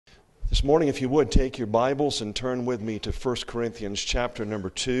This morning, if you would, take your Bibles and turn with me to 1 Corinthians chapter number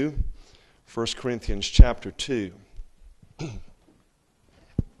 2. 1 Corinthians chapter 2.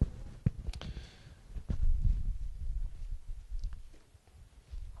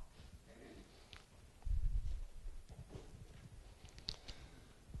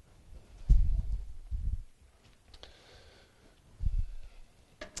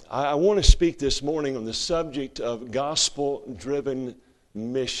 I want to speak this morning on the subject of gospel-driven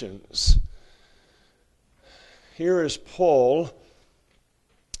missions. Here is Paul,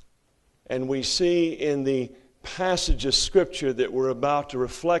 and we see in the passage of Scripture that we're about to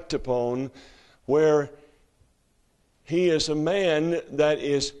reflect upon where he is a man that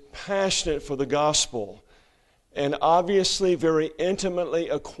is passionate for the gospel and obviously very intimately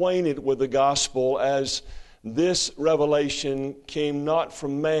acquainted with the gospel, as this revelation came not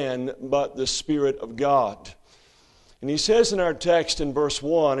from man but the Spirit of God. And he says in our text in verse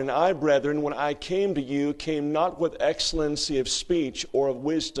 1, "And I, brethren, when I came to you, came not with excellency of speech or of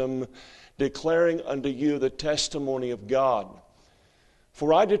wisdom, declaring unto you the testimony of God.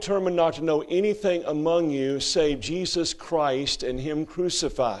 For I determined not to know anything among you save Jesus Christ and Him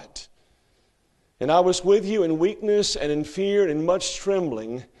crucified. And I was with you in weakness and in fear and in much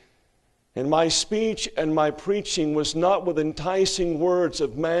trembling. And my speech and my preaching was not with enticing words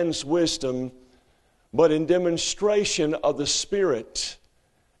of man's wisdom, but in demonstration of the Spirit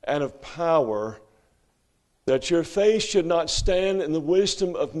and of power, that your faith should not stand in the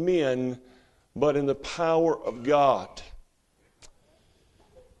wisdom of men, but in the power of God."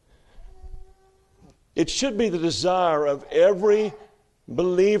 It should be the desire of every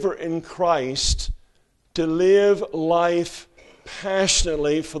believer in Christ to live life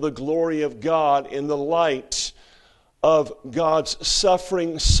passionately for the glory of God in the light of God's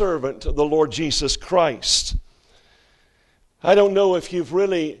suffering servant, the Lord Jesus Christ. I don't know if you've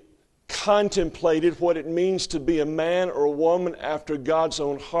really contemplated what it means to be a man or a woman after God's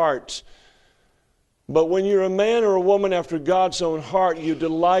own heart. But when you're a man or a woman after God's own heart, you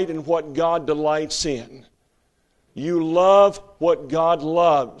delight in what God delights in. You love what God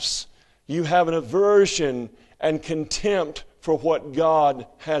loves. You have an aversion and contempt for what God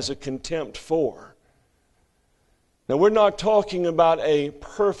has a contempt for. Now, we're not talking about a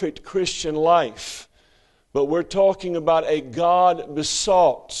perfect Christian life, but we're talking about a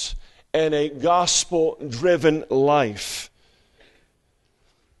God-besought and a gospel-driven life.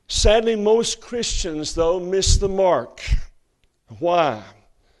 Sadly, most Christians, though, miss the mark. Why?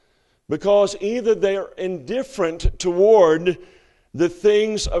 Because either they are indifferent toward the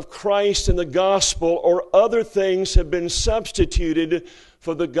things of Christ and the gospel, or other things have been substituted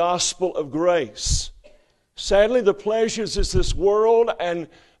for the gospel of grace. Sadly, the pleasures of this world and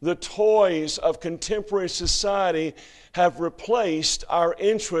the toys of contemporary society have replaced our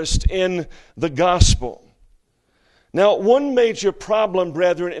interest in the gospel. Now, one major problem,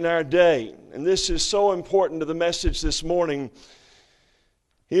 brethren, in our day, and this is so important to the message this morning,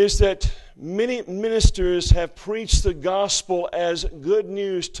 is that many ministers have preached the gospel as good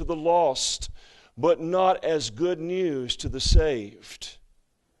news to the lost, but not as good news to the saved.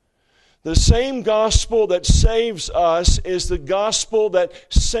 The same gospel that saves us is the gospel that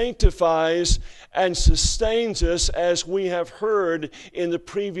sanctifies and sustains us, as we have heard in the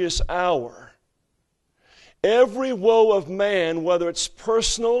previous hour. Every woe of man, whether it's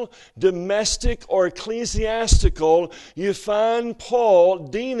personal, domestic, or ecclesiastical, you find Paul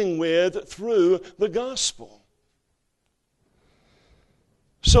dealing with through the gospel.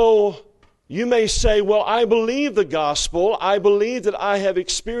 So, you may say, well, I believe the gospel. I believe that I have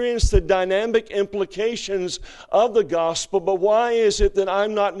experienced the dynamic implications of the gospel, but why is it that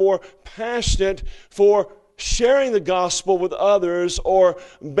I'm not more passionate for sharing the gospel with others or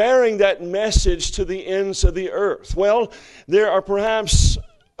bearing that message to the ends of the earth? Well, there are perhaps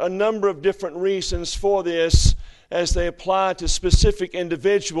a number of different reasons for this as they apply to specific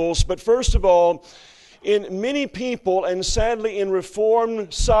individuals, but first of all, in many people, and sadly in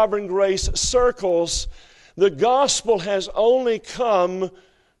Reformed sovereign grace circles, the gospel has only come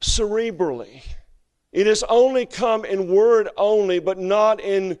cerebrally. It has only come in word only, but not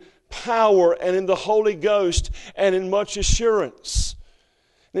in power and in the Holy Ghost and in much assurance.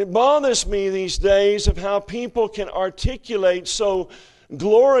 And it bothers me these days of how people can articulate so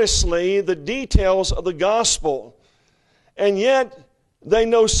gloriously the details of the gospel, and yet they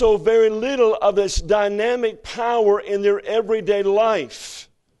know so very little of its dynamic power in their everyday life.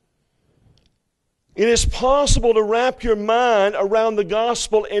 It is possible to wrap your mind around the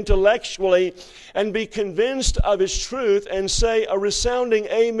gospel intellectually and be convinced of its truth and say a resounding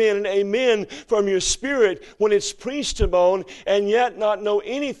amen and amen from your spirit when it's preached upon, and yet not know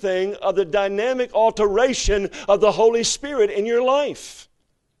anything of the dynamic alteration of the Holy Spirit in your life.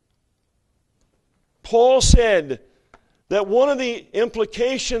 Paul said that one of the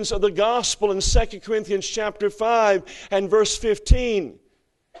implications of the gospel in 2 Corinthians chapter 5 and verse 15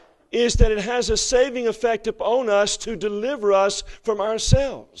 is that it has a saving effect upon us to deliver us from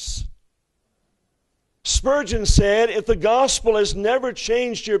ourselves. Spurgeon said, if the gospel has never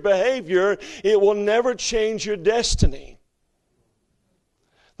changed your behavior, it will never change your destiny.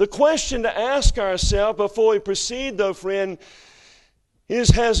 The question to ask ourselves before we proceed, though, friend, is,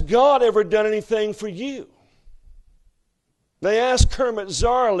 has God ever done anything for you? They asked Kermit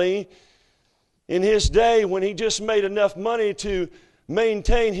Zarley in his day when he just made enough money to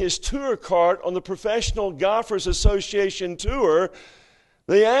maintain his tour cart on the Professional Golfers Association tour.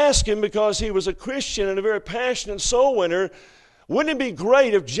 They asked him, because he was a Christian and a very passionate soul winner, wouldn't it be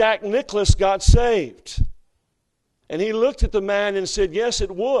great if Jack Nicklaus got saved? And he looked at the man and said, yes,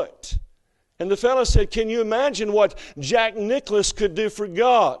 it would. And the fellow said, can you imagine what Jack Nicklaus could do for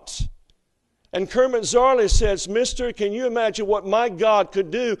God? And Kermit Zarley says, mister, can you imagine what my God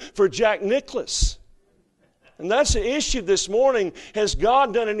could do for Jack Nicklaus? And that's the issue this morning. Has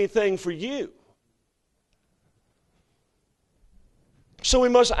God done anything for you? So we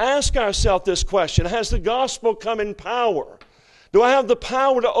must ask ourselves this question. Has the gospel come in power? Do I have the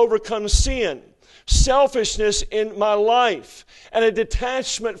power to overcome sin, selfishness in my life, and a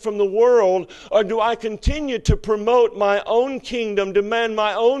detachment from the world? Or do I continue to promote my own kingdom, demand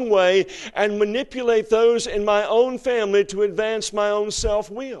my own way, and manipulate those in my own family to advance my own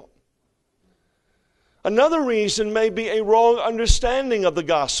self-will? Another reason may be a wrong understanding of the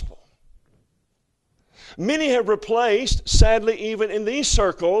gospel. Many have replaced, sadly even in these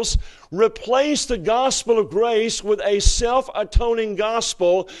circles, replaced the gospel of grace with a self-atoning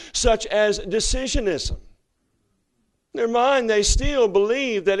gospel such as decisionism. In their mind, they still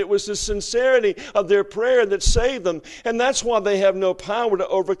believe that it was the sincerity of their prayer that saved them, and that's why they have no power to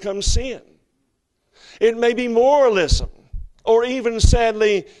overcome sin. It may be moralism, or even,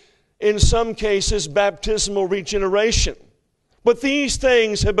 sadly, in some cases, baptismal regeneration. But these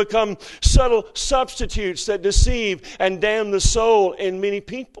things have become subtle substitutes that deceive and damn the soul in many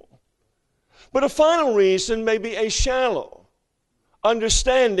people. But a final reason may be a shallow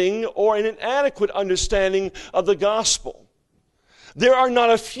understanding or an inadequate understanding of the gospel. There are not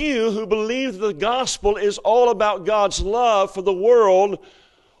a few who believe that the gospel is all about God's love for the world,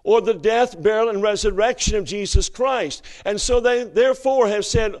 or the death, burial, and resurrection of Jesus Christ. And so they therefore have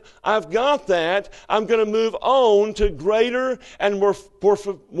said, I've got that. I'm going to move on to greater and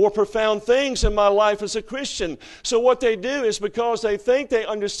more profound things in my life as a Christian. So what they do is, because they think they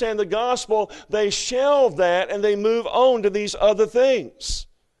understand the gospel, they shelve that and they move on to these other things.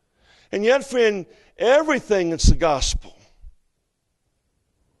 And yet, friend, everything is the gospel.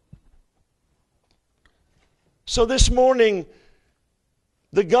 So this morning,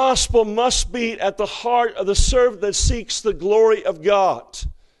 the gospel must be at the heart of the servant that seeks the glory of God.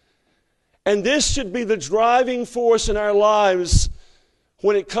 And this should be the driving force in our lives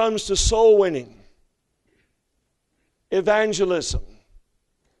when it comes to soul winning, evangelism,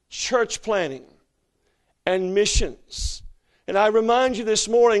 church planting, and missions. And I remind you this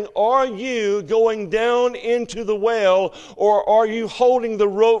morning, are you going down into the well, or are you holding the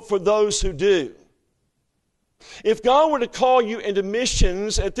rope for those who do? If God were to call you into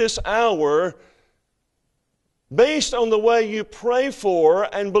missions at this hour, based on the way you pray for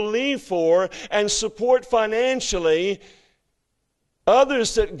and believe for and support financially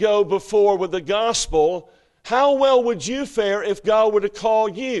others that go before with the gospel, how well would you fare if God were to call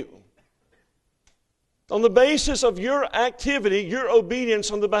you? On the basis of your activity, your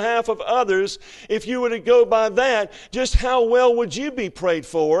obedience on the behalf of others, if you were to go by that, just how well would you be prayed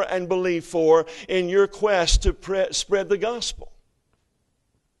for and believed for in your quest to spread the gospel?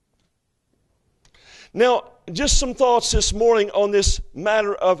 Now, just some thoughts this morning on this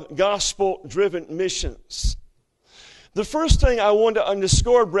matter of gospel-driven missions. The first thing I want to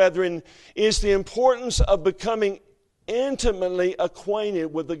underscore, brethren, is the importance of becoming intimately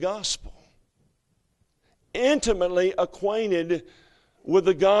acquainted with the gospel. Intimately acquainted with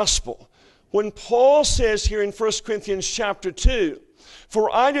the gospel. When Paul says here in 1 Corinthians chapter 2,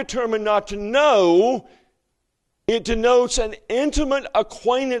 for I determined not to know, it denotes an intimate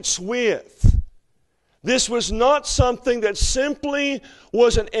acquaintance with. This was not something that simply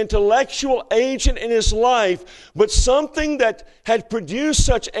was an intellectual agent in his life, but something that had produced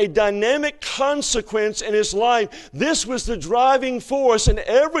such a dynamic consequence in his life. This was the driving force in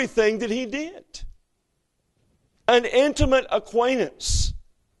everything that he did. An intimate acquaintance.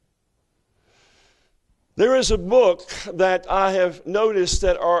 There is a book that I have noticed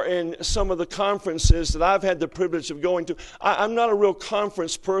that are in some of the conferences that I've had the privilege of going to. I'm not a real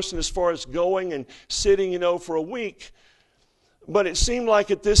conference person as far as going and sitting, for a week. But it seemed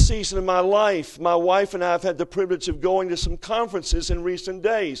like at this season of my life, my wife and I have had the privilege of going to some conferences in recent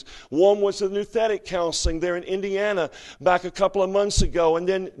days. One was the Nouthetic Counseling there in Indiana back a couple of months ago, and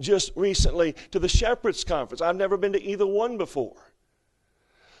then just recently to the Shepherd's Conference. I've never been to either one before.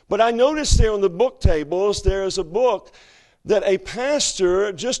 But I noticed there on the book tables, there is a book that a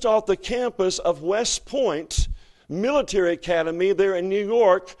pastor just off the campus of West Point Military Academy there in New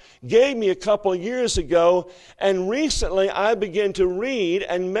York gave me a couple of years ago. And recently I began to read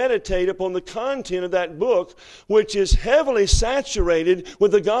and meditate upon the content of that book, which is heavily saturated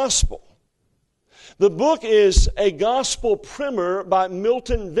with the gospel. The book is a gospel primer by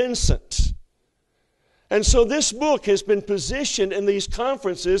Milton Vincent. And so this book has been positioned in these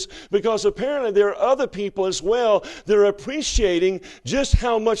conferences because apparently there are other people as well that are appreciating just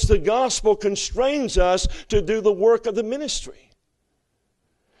how much the gospel constrains us to do the work of the ministry.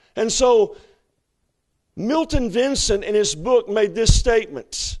 And so Milton Vincent in his book made this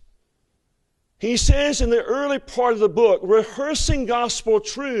statement. He says in the early part of the book, rehearsing gospel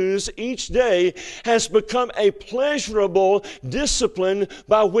truths each day has become a pleasurable discipline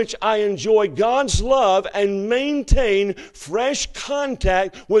by which I enjoy God's love and maintain fresh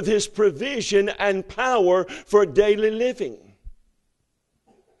contact with His provision and power for daily living.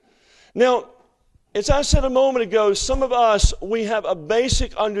 Now, as I said a moment ago, some of us, we have a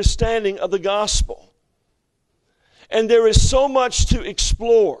basic understanding of the gospel. And there is so much to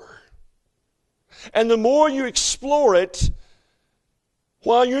explore. And the more you explore it,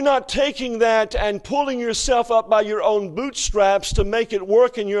 while you're not taking that and pulling yourself up by your own bootstraps to make it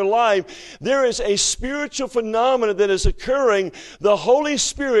work in your life, there is a spiritual phenomenon that is occurring. The Holy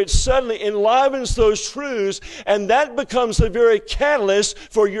Spirit suddenly enlivens those truths, and that becomes the very catalyst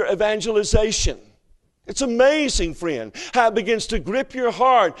for your evangelization. It's amazing, friend, how it begins to grip your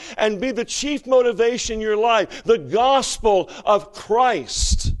heart and be the chief motivation in your life, the gospel of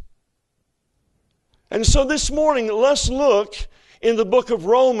Christ. And so this morning, let's look in the book of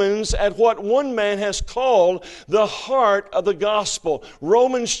Romans at what one man has called the heart of the gospel.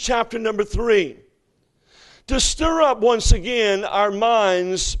 Romans chapter number 3. To stir up once again our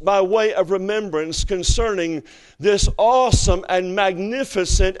minds by way of remembrance concerning this awesome and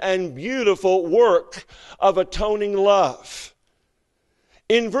magnificent and beautiful work of atoning love.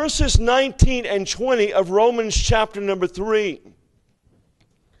 In verses 19 and 20 of Romans chapter number 3,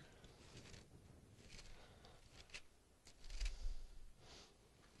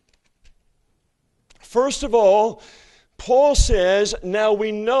 first of all, Paul says, now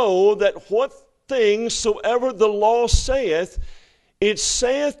we know that what things soever the law saith, it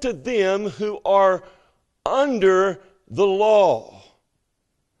saith to them who are under the law,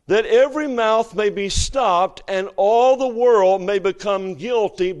 that every mouth may be stopped and all the world may become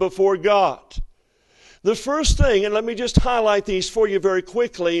guilty before God. The first thing, and let me just highlight these for you very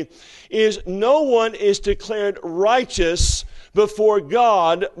quickly, is no one is declared righteous before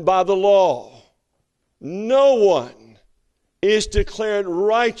God by the law. No one is declared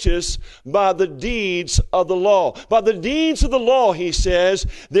righteous by the deeds of the law. By the deeds of the law, he says,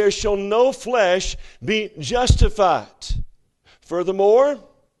 there shall no flesh be justified. Furthermore,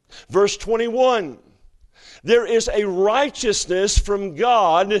 verse 21, there is a righteousness from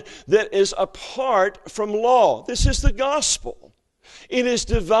God that is apart from law. This is the gospel. It is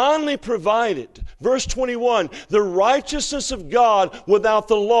divinely provided. Verse 21, the righteousness of God without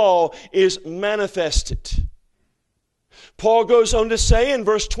the law is manifested. Paul goes on to say in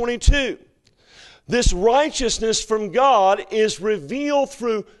verse 22, this righteousness from God is revealed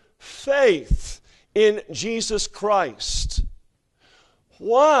through faith in Jesus Christ.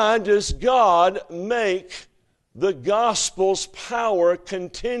 Why does God make the gospel's power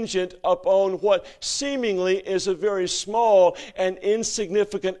contingent upon what seemingly is a very small and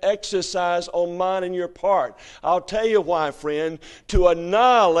insignificant exercise on mine and your part? I'll tell you why, friend. To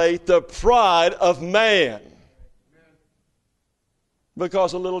annihilate the pride of man.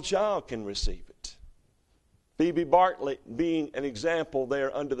 Because a little child can receive it. B.B. Bartlett being an example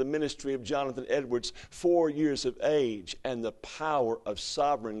there under the ministry of Jonathan Edwards, 4 years of age, and the power of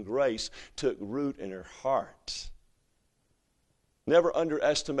sovereign grace took root in her heart. Never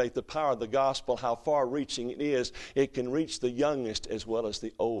underestimate the power of the gospel, how far-reaching it is. It can reach the youngest as well as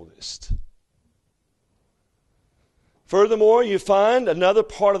the oldest. Furthermore, you find another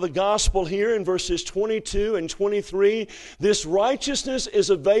part of the gospel here in verses 22 and 23. This righteousness is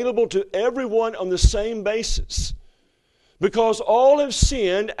available to everyone on the same basis, because all have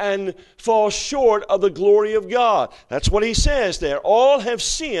sinned and fall short of the glory of God. That's what he says there. All have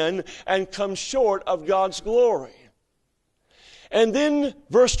sinned and come short of God's glory. And then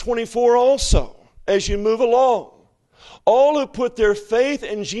verse 24 also, as you move along. All who put their faith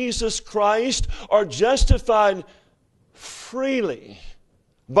in Jesus Christ are justified freely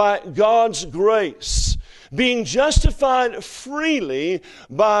by God's grace. Being justified freely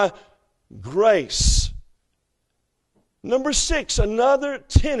by grace. Number 6, another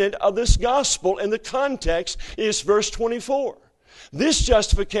tenet of this gospel in the context is verse 24. This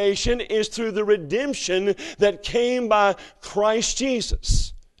justification is through the redemption that came by Christ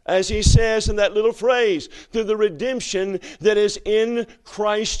Jesus. As he says in that little phrase, through the redemption that is in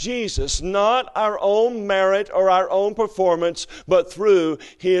Christ Jesus. Not our own merit or our own performance, but through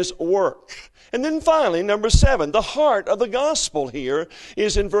his work. And then finally, number 7, the heart of the gospel here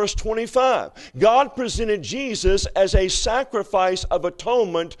is in verse 25. God presented Jesus as a sacrifice of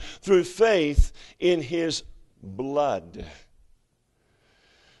atonement through faith in his blood.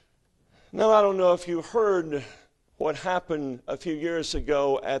 Now, I don't know if you heard what happened a few years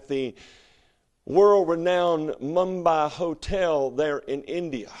ago at the world-renowned Mumbai Hotel there in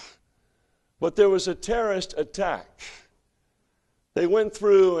India. But there was a terrorist attack. They went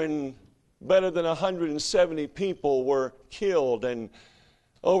through and better than 170 people were killed and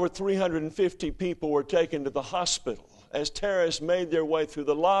over 350 people were taken to the hospital as terrorists made their way through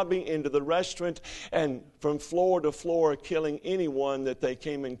the lobby into the restaurant and from floor to floor killing anyone that they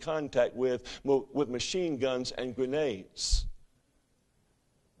came in contact with machine guns and grenades.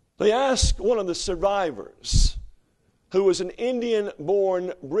 They asked one of the survivors, who was an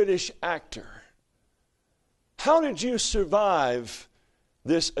Indian-born British actor, "How did you survive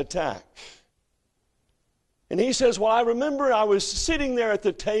this attack?" And he says, "Well, I remember I was sitting there at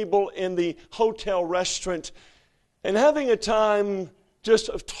the table in the hotel restaurant and having a time just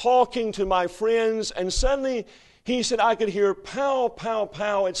of talking to my friends, and suddenly," he said, "I could hear pow, pow,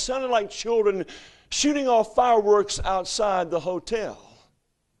 pow. It sounded like children shooting off fireworks outside the hotel.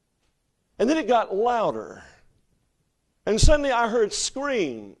 And then it got louder. And suddenly I heard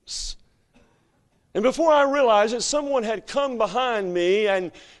screams. And before I realized it, someone had come behind me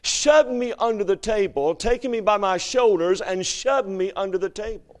and shoved me under the table, taken me by my shoulders and shoved me under the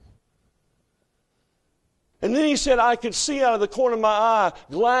table. And then he said, I could see out of the corner of my eye,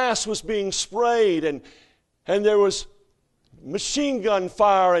 glass was being sprayed, and there was machine gun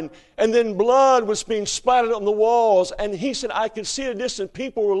fire, and then blood was being splattered on the walls. And he said, I could see at a distance,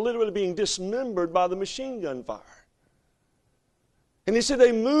 people were literally being dismembered by the machine gun fire. And he said,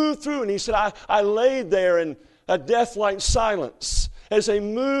 they moved through, and he said, I laid there in a death-like silence as they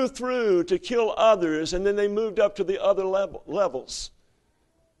moved through to kill others, and then they moved up to the other levels.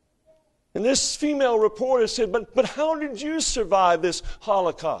 And this female reporter said, but how did you survive this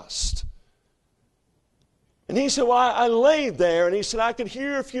Holocaust? And he said, well, I laid there, and he said, I could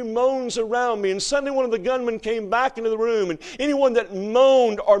hear a few moans around me, and suddenly one of the gunmen came back into the room, and anyone that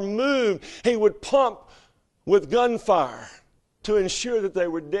moaned or moved, he would pump with gunfire to ensure that they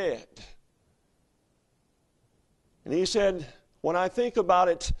were dead. And he said, when I think about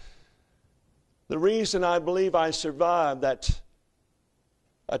it, the reason I believe I survived that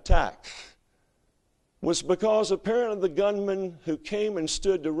attack was because apparently the gunman who came and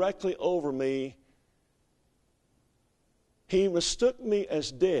stood directly over me, he mistook me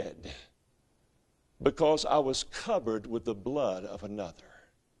as dead because I was covered with the blood of another.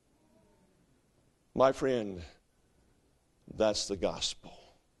 My friend, that's the gospel.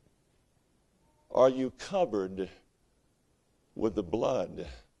 Are you covered with the blood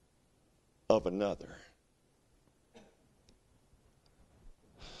of another?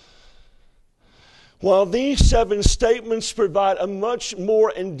 While these 7 statements provide a much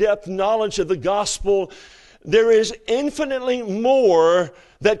more in-depth knowledge of the gospel, there is infinitely more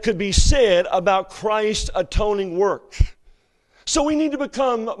that could be said about Christ's atoning work. So we need to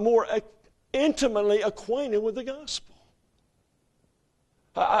become more intimately acquainted with the gospel.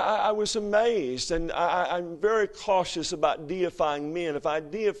 I was amazed, and I'm very cautious about deifying men. If I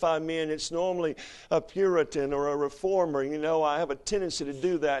deify men, it's normally a Puritan or a reformer. You know, I have a tendency to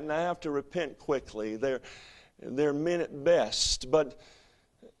do that, and I have to repent quickly. They're men at best. But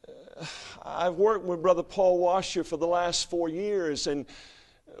I've worked with Brother Paul Washer for the last 4 years, and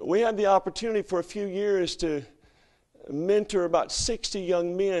we had the opportunity for a few years to mentor about 60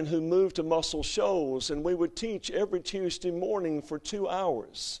 young men who moved to Muscle Shoals, and we would teach every Tuesday morning for 2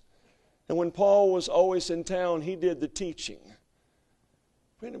 hours. And when Paul was always in town, he did the teaching.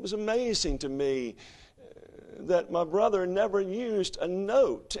 And it was amazing to me that my brother never used a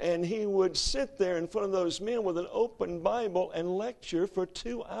note, and he would sit there in front of those men with an open Bible and lecture for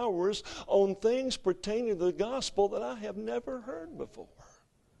 2 hours on things pertaining to the gospel that I have never heard before.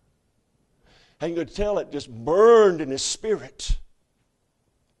 And you could tell it just burned in his spirit.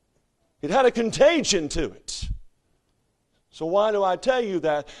 It had a contagion to it. So why do I tell you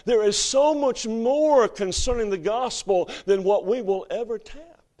that? There is so much more concerning the gospel than what we will ever tap.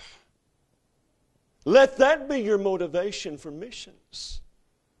 Let that be your motivation for missions.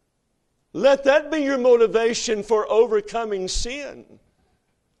 Let that be your motivation for overcoming sin.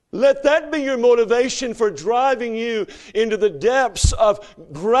 Let that be your motivation for driving you into the depths of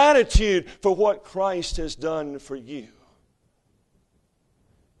gratitude for what Christ has done for you.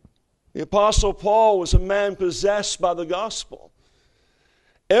 The Apostle Paul was a man possessed by the gospel.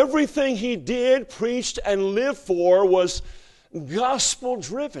 Everything he did, preached, and lived for was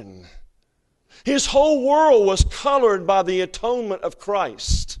gospel-driven. His whole world was colored by the atonement of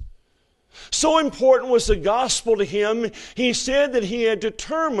Christ. So important was the gospel to him, he said that he had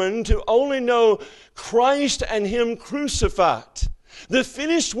determined to only know Christ and Him crucified. The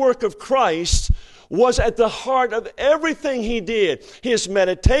finished work of Christ was at the heart of everything he did. His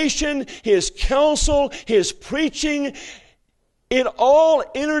meditation, his counsel, his preaching, it all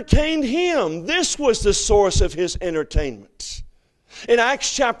entertained him. This was the source of his entertainment. In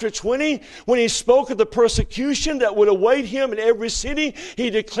Acts chapter 20, when he spoke of the persecution that would await him in every city, he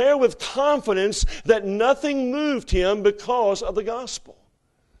declared with confidence that nothing moved him because of the gospel.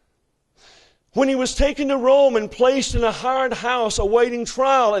 When he was taken to Rome and placed in a hired house awaiting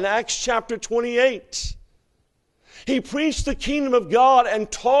trial in Acts chapter 28, he preached the kingdom of God and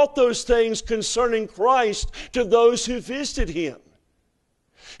taught those things concerning Christ to those who visited him.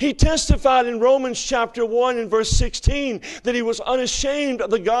 He testified in Romans chapter 1 and verse 16 that he was unashamed of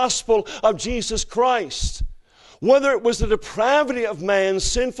the gospel of Jesus Christ. Whether it was the depravity of man's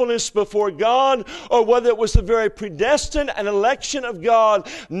sinfulness before God or whether it was the very predestined and election of God,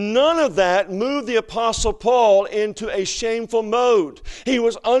 none of that moved the Apostle Paul into a shameful mode. He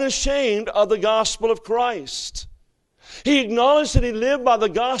was unashamed of the gospel of Christ. He acknowledged that he lived by the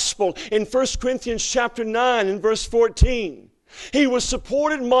gospel in 1 Corinthians chapter 9 and verse 14. He was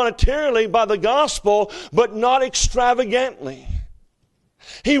supported monetarily by the gospel, but not extravagantly.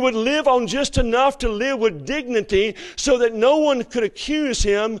 He would live on just enough to live with dignity so that no one could accuse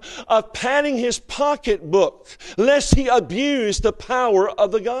him of padding his pocketbook, lest he abused the power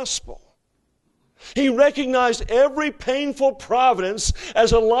of the gospel. He recognized every painful providence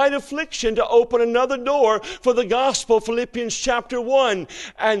as a light affliction to open another door for the gospel, Philippians chapter 1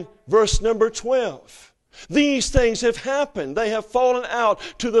 and verse number 12. These things have happened. They have fallen out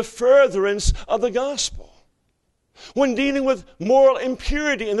to the furtherance of the gospel. When dealing with moral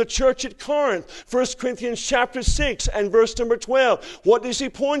impurity in the church at Corinth, 1 Corinthians chapter 6 and verse number 12, what does he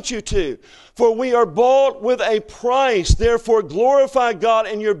point you to? For we are bought with a price, therefore glorify God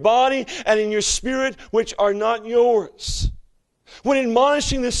in your body and in your spirit, which are not yours. When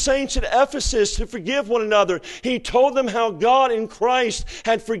admonishing the saints at Ephesus to forgive one another, he told them how God in Christ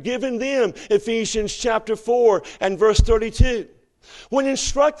had forgiven them, Ephesians chapter 4 and verse 32. When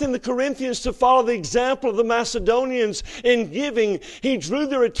instructing the Corinthians to follow the example of the Macedonians in giving, he drew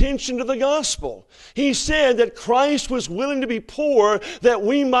their attention to the gospel. He said that Christ was willing to be poor that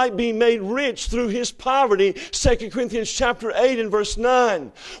we might be made rich through his poverty, 2 Corinthians chapter 8 and verse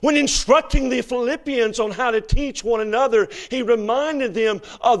 9. When instructing the Philippians on how to teach one another, he reminded them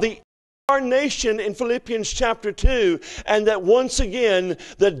of the incarnation in Philippians chapter 2, and that once again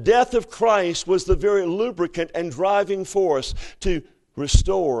the death of Christ was the very lubricant and driving force to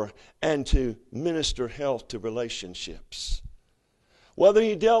restore and to minister health to relationships. Whether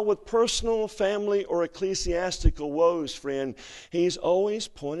he dealt with personal, family, or ecclesiastical woes, friend, he's always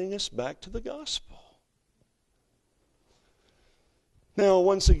pointing us back to the gospel. Now,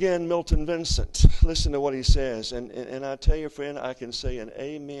 once again, Milton Vincent, listen to what he says. And I tell you, friend, I can say an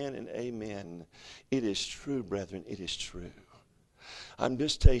amen and amen. It is true, brethren, it is true. I'm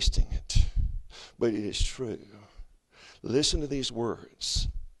just tasting it, but it is true. Listen to these words.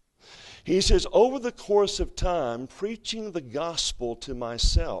 He says, over the course of time, preaching the gospel to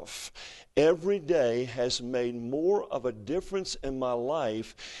myself every day has made more of a difference in my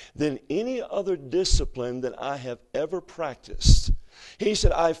life than any other discipline that I have ever practiced. He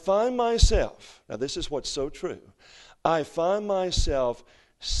said, I find myself, now this is what's so true, I find myself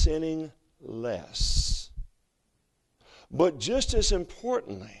sinning less. But just as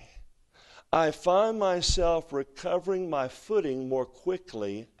importantly, I find myself recovering my footing more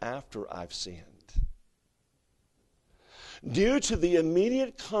quickly after I've sinned, due to the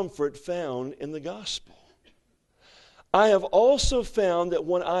immediate comfort found in the gospel. I have also found that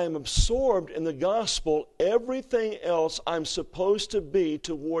when I am absorbed in the gospel, everything else I'm supposed to be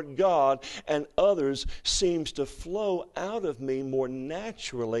toward God and others seems to flow out of me more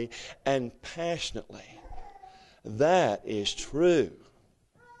naturally and passionately. That is true.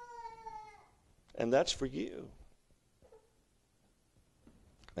 And that's for you.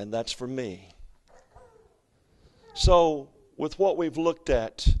 And that's for me. So, with what we've looked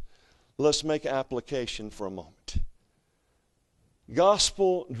at, let's make application for a moment.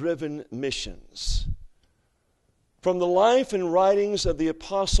 Gospel-driven missions. From the life and writings of the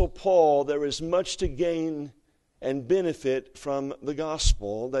Apostle Paul, there is much to gain and benefit from the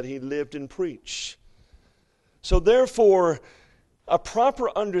gospel that he lived and preached. So therefore, a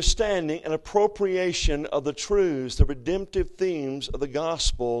proper understanding and appropriation of the truths, the redemptive themes of the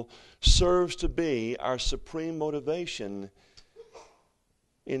gospel serves to be our supreme motivation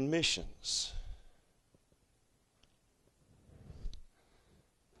in missions.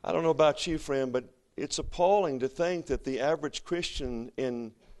 I don't know about you, friend, but it's appalling to think that the average Christian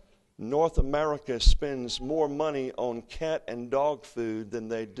in North America spends more money on cat and dog food than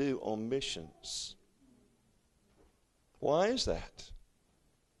they do on missions. Why is that?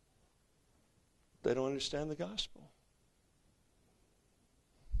 They don't understand the gospel.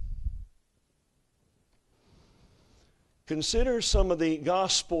 Consider some of the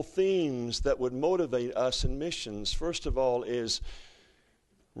gospel themes that would motivate us in missions. First of all is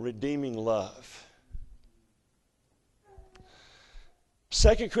redeeming love.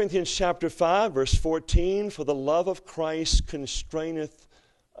 2 Corinthians chapter 5, verse 14, for the love of Christ constraineth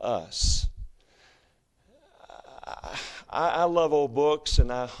us. I love old books,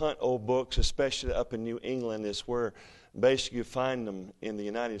 and I hunt old books, especially up in New England is where basically you find them in the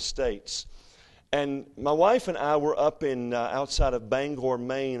United States. And my wife and I were up in outside of Bangor,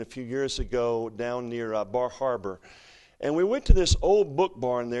 Maine a few years ago down near Bar Harbor. And we went to this old book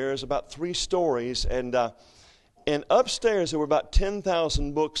barn there. There's about 3 stories. And upstairs there were about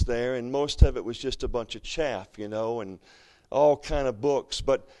 10,000 books there. And most of it was just a bunch of chaff, and all kind of books.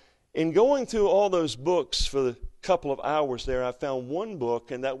 But in going through all those books for the couple of hours there, I found one book,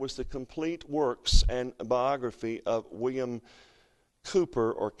 and that was the complete works and biography of William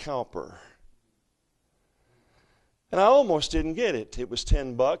Cooper or Cowper. And I almost didn't get it. It was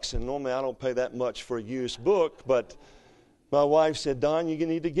 $10, and normally I don't pay that much for a used book, but my wife said, Don, you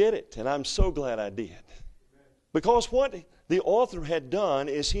need to get it. And I'm so glad I did. Because what the author had done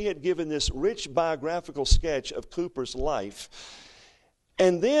is he had given this rich biographical sketch of Cooper's life.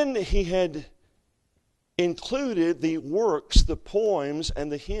 And then he had included the works, the poems,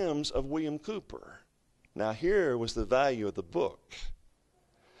 and the hymns of William Cooper. Now here was the value of the book.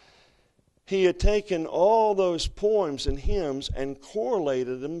 He had taken all those poems and hymns and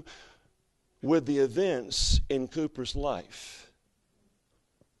correlated them with the events in Cooper's life.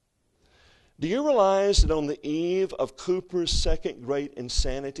 Do you realize that on the eve of Cooper's second great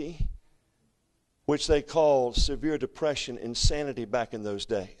insanity, which they called severe depression, insanity back in those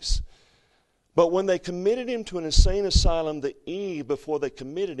days, but when they committed him to an insane asylum the eve before they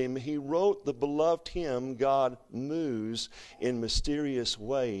committed him, he wrote the beloved hymn, God moves in mysterious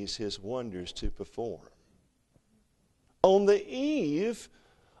ways his wonders to perform. On the eve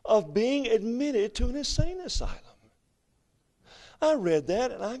of being admitted to an insane asylum. I read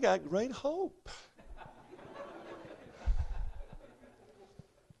that and I got great hope.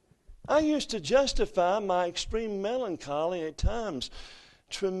 I used to justify my extreme melancholy, at times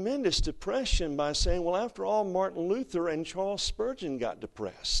tremendous depression, by saying, well, after all, Martin Luther and Charles Spurgeon got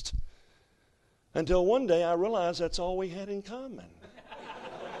depressed. Until one day I realized that's all we had in common.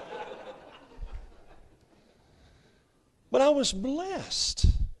 But I was blessed.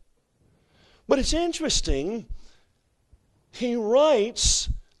 But it's interesting, he writes,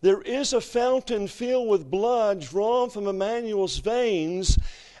 there is a fountain filled with blood drawn from Emmanuel's veins,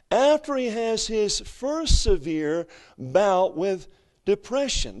 after he has his first severe bout with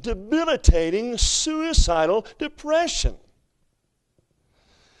depression, debilitating, suicidal depression.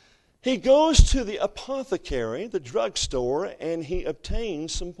 He goes to the apothecary, the drugstore, and he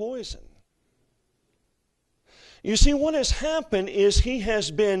obtains some poison. You see, what has happened is he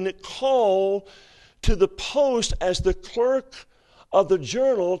has been called to the post as the clerk of the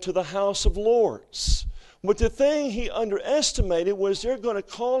journal to the House of Lords. But the thing he underestimated was they're going to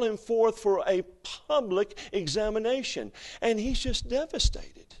call him forth for a public examination. And he's just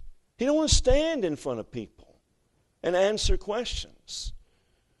devastated. He don't want to stand in front of people. and answer questions.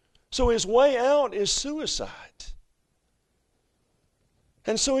 So his way out is suicide.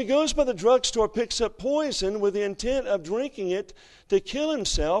 And so he goes by the drugstore, picks up poison with the intent of drinking it to kill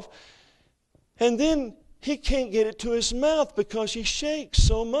himself. And then he can't get it to his mouth because he shakes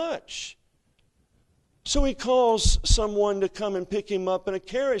so much. So he calls someone to come and pick him up in a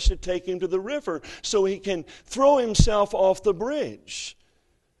carriage to take him to the river so he can throw himself off the bridge.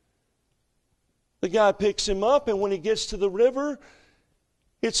 The guy picks him up, and when he gets to the river,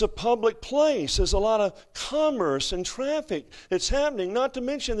 it's a public place. There's a lot of commerce and traffic that's happening. Not to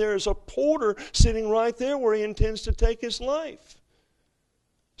mention there is a porter sitting right there where he intends to take his life.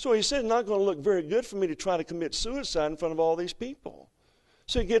 So he said, it's not going to look very good for me to try to commit suicide in front of all these people.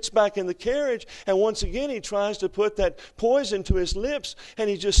 So he gets back in the carriage, and once again he tries to put that poison to his lips, and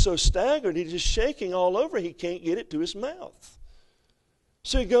he's just so staggered, he's just shaking all over, he can't get it to his mouth.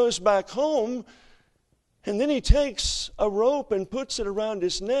 So he goes back home, and then he takes a rope and puts it around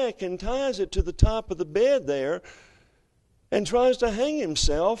his neck and ties it to the top of the bed there and tries to hang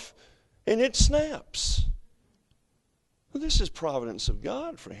himself, and it snaps. Well, this is providence of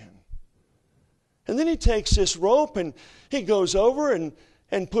God, friend. And then he takes this rope and he goes over and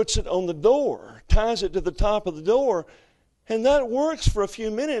puts it on the door, ties it to the top of the door, and that works for a few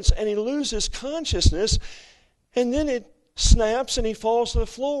minutes, and he loses consciousness, and then it snaps and he falls to the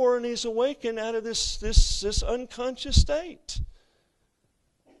floor and he's awakened out of this unconscious state.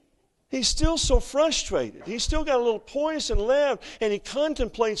 He's still so frustrated. He's still got a little poison left, and he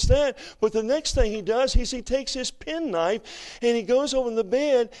contemplates that. But the next thing he does is he takes his penknife and he goes over the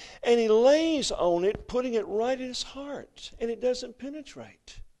bed and he lays on it, putting it right in his heart, and it doesn't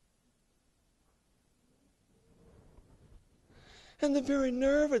penetrate. And the very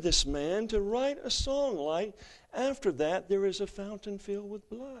nerve of this man to write a song like, after that there is a fountain filled with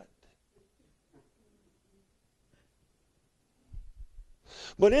blood.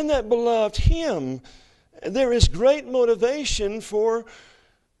 But in that beloved hymn, there is great motivation for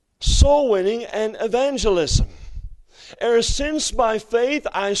soul winning and evangelism. Ever since by faith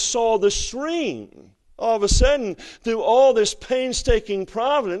I saw the stream, all of a sudden, through all this painstaking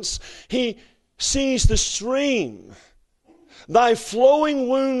providence, he sees the stream. Thy flowing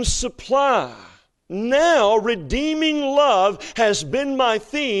wounds supply. Now redeeming love has been my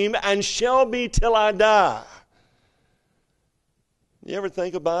theme and shall be till I die. You ever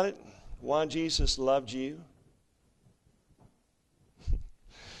think about it? Why Jesus loved you?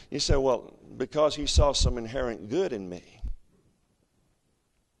 You say, well, because he saw some inherent good in me.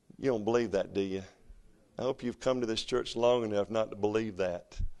 You don't believe that, do you? I hope you've come to this church long enough not to believe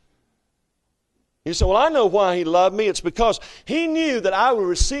that. You say, well, I know why he loved me. It's because he knew that I would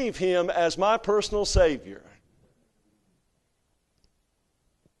receive him as my personal Savior.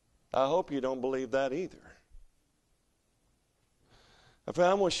 I hope you don't believe that either.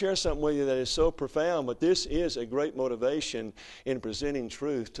 I'm going to share something with you that is so profound, but this is a great motivation in presenting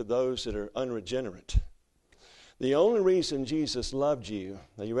truth to those that are unregenerate. The only reason Jesus loved you,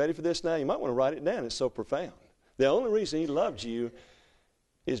 are you ready for this now? You might want to write it down. It's so profound. The only reason he loved you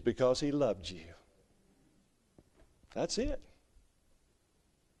is because he loved you. That's it.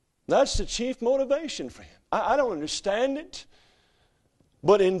 That's the chief motivation for him. I don't understand it.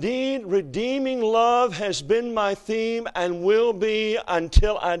 But indeed, redeeming love has been my theme and will be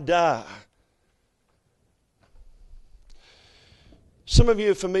until I die. Some of you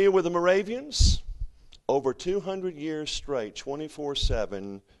are familiar with the Moravians. Over 200 years straight,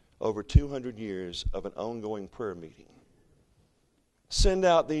 24/7, over 200 years of an ongoing prayer meeting. Send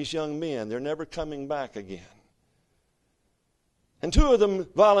out these young men. They're never coming back again. And two of them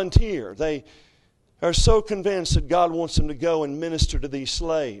volunteer. They are so convinced that God wants them to go and minister to these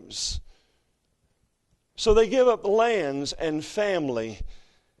slaves. So they give up lands and family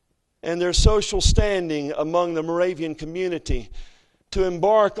and their social standing among the Moravian community to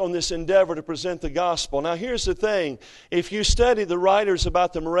embark on this endeavor to present the gospel. Now here's the thing. If you study the writers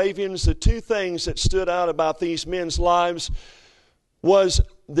about the Moravians, the two things that stood out about these men's lives was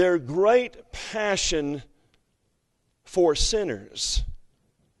their great passion for sinners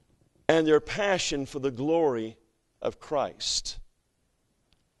and their passion for the glory of Christ.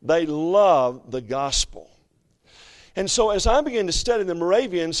 They love the gospel. And so as I began to study the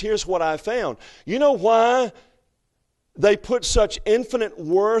Moravians, here's what I found. You know why they put such infinite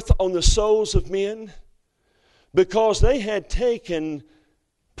worth on the souls of men? Because they had taken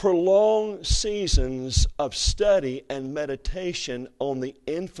prolonged seasons of study and meditation on the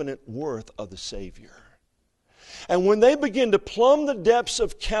infinite worth of the Savior. And when they begin to plumb the depths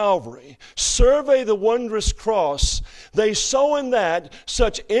of Calvary, survey the wondrous cross, they saw in that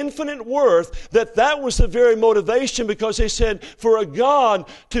such infinite worth that that was the very motivation, because they said, for a God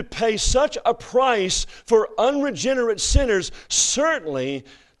to pay such a price for unregenerate sinners, certainly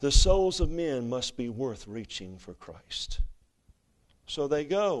the souls of men must be worth reaching for Christ. So they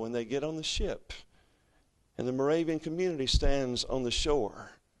go and they get on the ship, and the Moravian community stands on the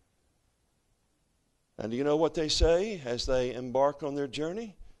shore. And do you know what they say as they embark on their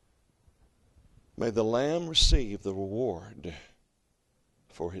journey? May the Lamb receive the reward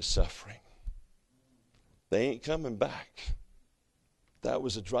for his suffering. They ain't coming back. That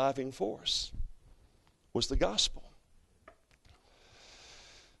was a driving force, was the gospel.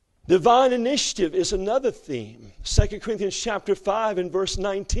 Divine initiative is another theme. 2 Corinthians chapter 5 and verse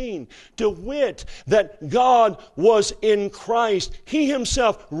 19. To wit, that God was in Christ, he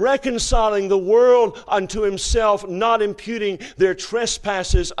himself reconciling the world unto himself, not imputing their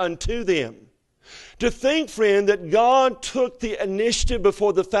trespasses unto them. To think, friend, that God took the initiative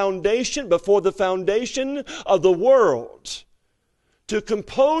before the foundation of the world, to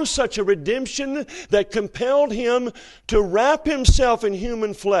compose such a redemption that compelled him to wrap himself in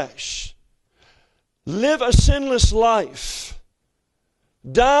human flesh, live a sinless life,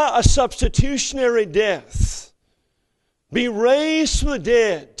 die a substitutionary death, be raised from the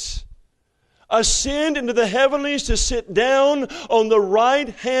dead, ascend into the heavenlies to sit down on the right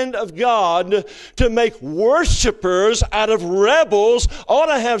hand of God, to make worshipers out of rebels, ought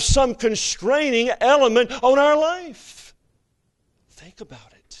to have some constraining element on our life. Think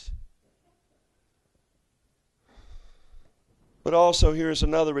about it. But also here's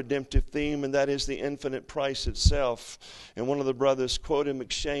another redemptive theme, and that is the infinite price itself. And one of the brothers quoted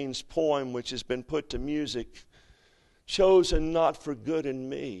McShane's poem, which has been put to music, chosen not for good in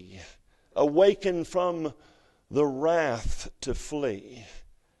me, awakened from the wrath to flee.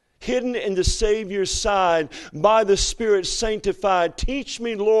 Hidden in the Savior's side, by the Spirit sanctified. Teach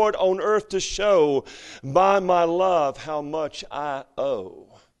me, Lord, on earth to show by my love how much I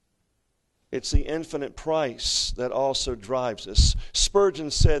owe. It's the infinite price that also drives us. Spurgeon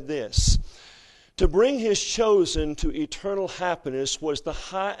said this: to bring his chosen to eternal happiness was the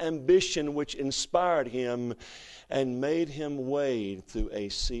high ambition which inspired him and made him wade through a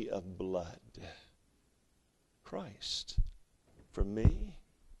sea of blood. Christ, for me.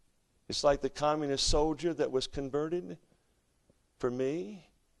 It's like the communist soldier that was converted. For me,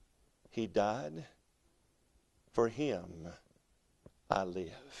 he died. For him, I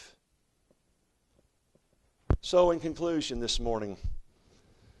live. So in conclusion this morning,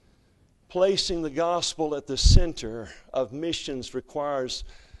 placing the gospel at the center of missions requires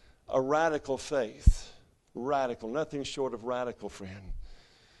a radical faith. Radical, nothing short of radical, friend.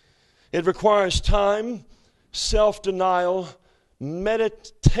 It requires time, self-denial,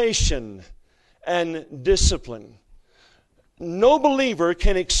 meditation, and discipline. No believer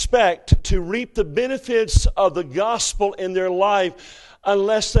can expect to reap the benefits of the gospel in their life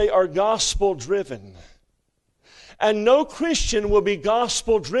unless they are gospel-driven. And no Christian will be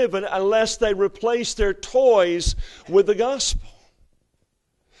gospel-driven unless they replace their toys with the gospel.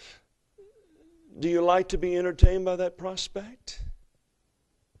 Do you like to be entertained by that prospect?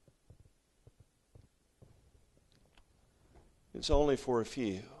 It's only for a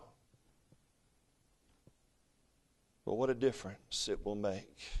few. But what a difference it will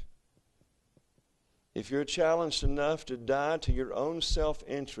make. If you're challenged enough to die to your own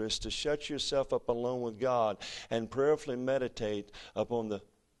self-interest, to shut yourself up alone with God and prayerfully meditate upon the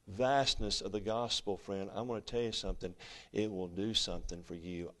vastness of the gospel, friend, I'm going to tell you something. It will do something for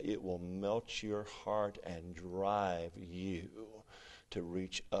you. It will melt your heart and drive you to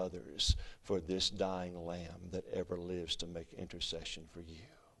reach others for this dying Lamb that ever lives to make intercession for you.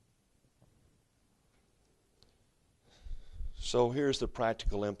 So here's the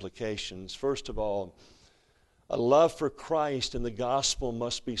practical implications. First of all, a love for Christ and the gospel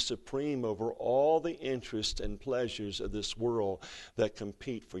must be supreme over all the interests and pleasures of this world that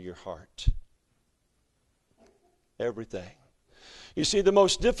compete for your heart. Everything. You see, the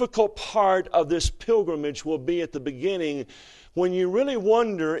most difficult part of this pilgrimage will be at the beginning, when you really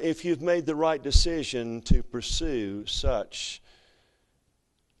wonder if you've made the right decision to pursue such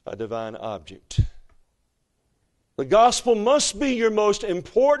a divine object. The gospel must be your most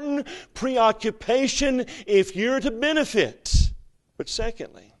important preoccupation if you're to benefit. But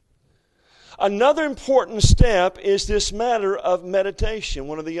secondly, another important step is this matter of meditation.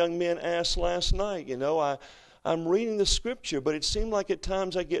 One of the young men asked last night, I'm reading the Scripture, but it seemed like at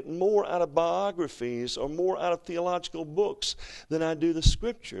times I get more out of biographies or more out of theological books than I do the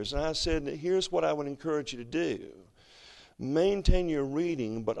Scriptures. And I said, here's what I would encourage you to do. Maintain your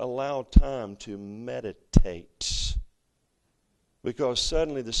reading, but allow time to meditate. Because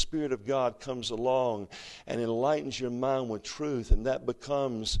suddenly the Spirit of God comes along and enlightens your mind with truth, and that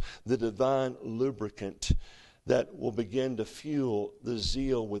becomes the divine lubricant that will begin to fuel the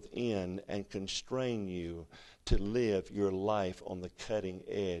zeal within and constrain you to live your life on the cutting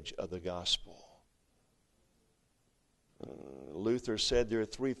edge of the gospel. Luther said there are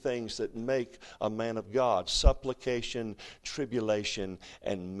three things that make a man of God: supplication, tribulation,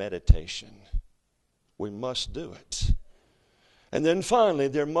 and meditation. We must do it. And then finally,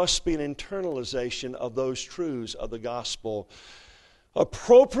 there must be an internalization of those truths of the gospel.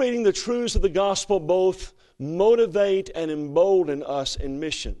 Appropriating the truths of the gospel both motivate and embolden us in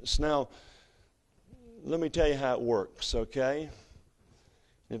missions. Now, let me tell you how it works, okay?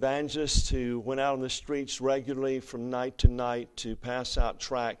 Evangelists who went out on the streets regularly from night to night to pass out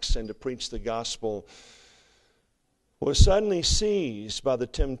tracts and to preach the gospel was suddenly seized by the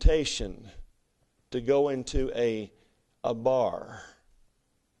temptation to go into a bar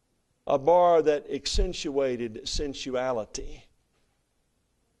that accentuated sensuality.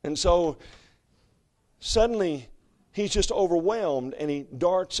 And so suddenly he's just overwhelmed and he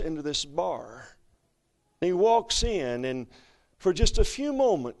darts into this bar. And he walks in, and for just a few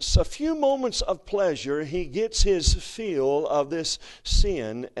moments of pleasure, he gets his feel of this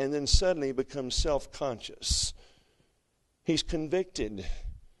sin, and then suddenly becomes self-conscious. He's convicted.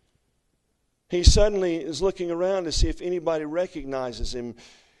 He suddenly is looking around to see if anybody recognizes him.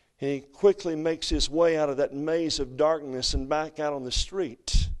 He quickly makes his way out of that maze of darkness and back out on the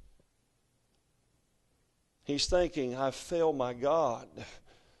street. He's thinking, I've failed my God.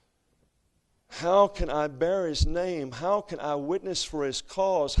 How can I bear His name? How can I witness for His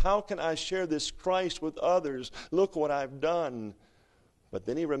cause? How can I share this Christ with others? Look what I've done. But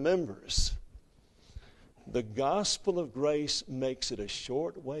then he remembers, the gospel of grace makes it a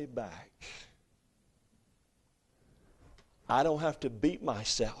short way back. I don't have to beat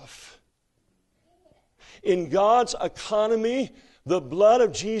myself. In God's economy, the blood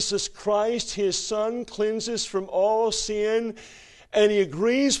of Jesus Christ, His Son, cleanses from all sin. And he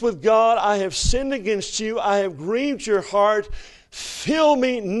agrees with God, I have sinned against you. I have grieved your heart. Fill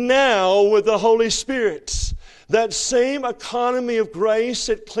me now with the Holy Spirit. That same economy of grace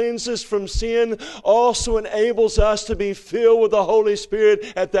that cleanses from sin also enables us to be filled with the Holy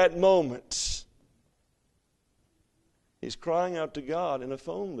Spirit at that moment. He's crying out to God in a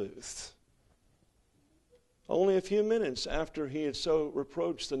phone booth. Only a few minutes after he had so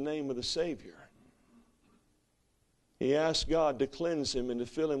reproached the name of the Savior. He asked God to cleanse him and to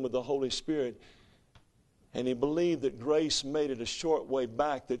fill him with the Holy Spirit. And he believed that grace made it a short way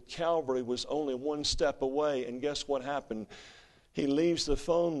back, that Calvary was only one step away. And guess what happened? He leaves the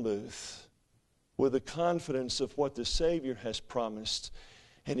phone booth with the confidence of what the Savior has promised.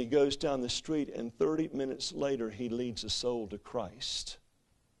 And he goes down the street, and 30 minutes later, he leads a soul to Christ.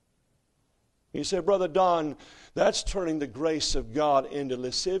 You say, Brother Don, that's turning the grace of God into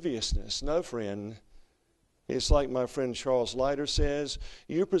lasciviousness. No, friend. It's like my friend Charles Leiter says,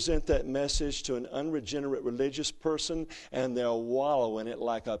 you present that message to an unregenerate religious person, and they'll wallow in it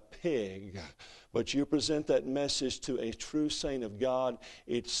like a pig. But you present that message to a true saint of God,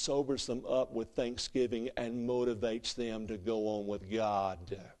 it sobers them up with thanksgiving and motivates them to go on with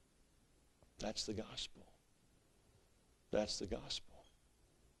God. That's the gospel. That's the gospel.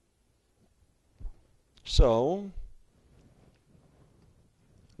 So,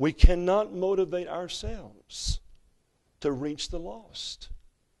 we cannot motivate ourselves to reach the lost.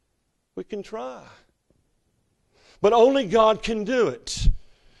 We can try. But only God can do it.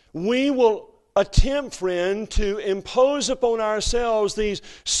 We will attempt, friend, to impose upon ourselves these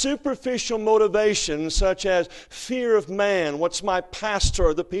superficial motivations such as fear of man. What's my pastor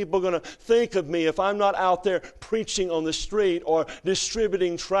or the people going to think of me if I'm not out there preaching on the street or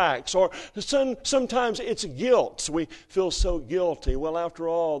distributing tracts? Or sometimes it's guilt. We feel so guilty. Well, after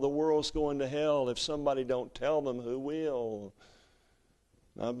all, the world's going to hell. If somebody don't tell them, who will?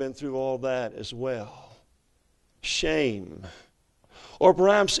 I've been through all that as well. Shame. Or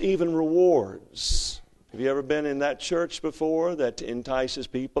perhaps even rewards. Have you ever been in that church before that entices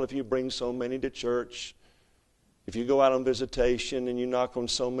people? If you bring so many to church, if you go out on visitation and you knock on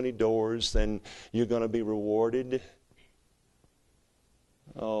so many doors, then you're going to be rewarded.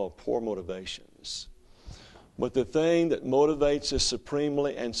 Oh, poor motivations. But the thing that motivates us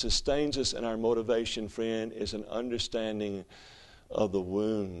supremely and sustains us in our motivation, friend, is an understanding of the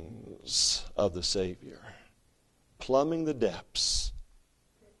wounds of the Savior. plumbing the depths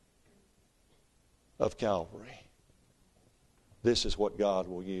of Calvary. This is what God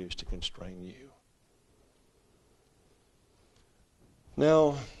will use to constrain you.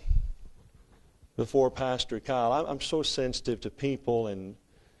 Now, before Pastor Kyle, I'm so sensitive to people, and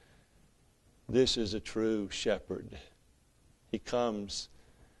this is a true shepherd. He comes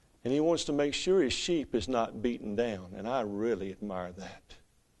and he wants to make sure his sheep is not beaten down, and I really admire that.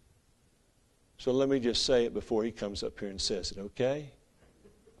 So let me just say it before he comes up here and says it, okay?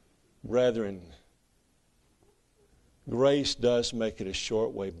 Brethren, grace does make it a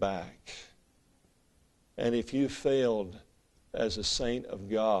short way back. And if you failed as a saint of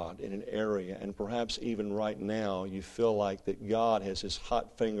God in an area, and perhaps even right now you feel like that God has his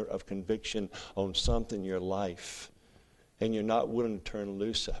hot finger of conviction on something in your life, and you're not willing to turn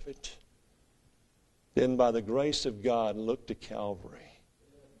loose of it, then by the grace of God, look to Calvary.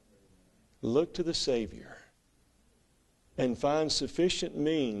 Look to the Savior. And find sufficient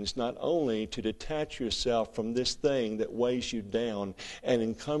means not only to detach yourself from this thing that weighs you down and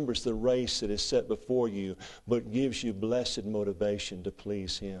encumbers the race that is set before you, but gives you blessed motivation to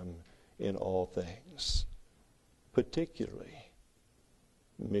please Him in all things, particularly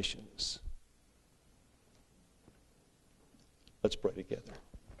missions. Let's pray together.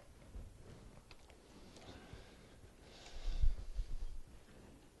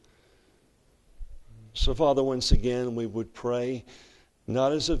 So, Father, once again, we would pray,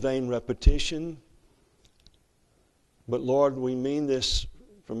 not as a vain repetition, but, Lord, we mean this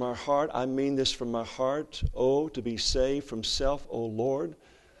from our heart. I mean this from my heart. Oh, to be saved from self, O Lord.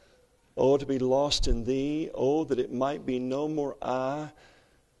 Oh, to be lost in Thee. Oh, that it might be no more I,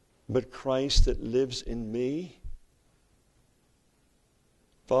 but Christ that lives in me.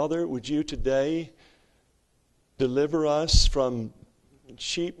 Father, would You today deliver us from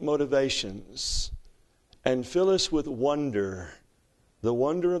cheap motivations and fill us with wonder, the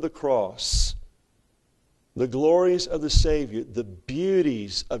wonder of the cross, the glories of the Savior, the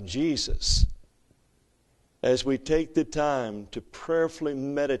beauties of Jesus, as we take the time to prayerfully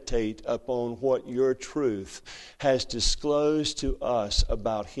meditate upon what Your truth has disclosed to us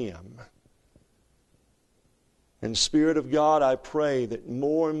about Him. And Spirit of God, I pray that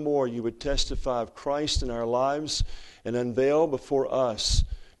more and more You would testify of Christ in our lives and unveil before us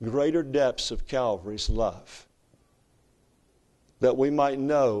greater depths of Calvary's love, that we might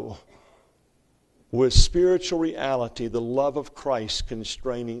know with spiritual reality the love of Christ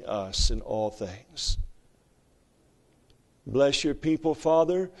constraining us in all things. Bless Your people,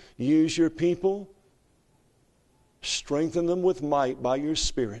 Father. Use Your people. Strengthen them with might by Your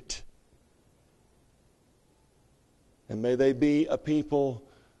Spirit. And may they be a people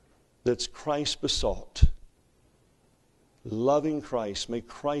that's Christ besought, loving Christ. May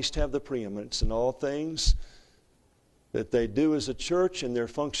Christ have the preeminence in all things that they do as a church in their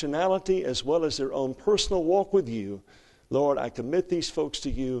functionality as well as their own personal walk with You. Lord, I commit these folks to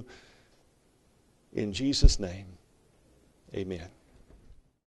You in Jesus' name. Amen.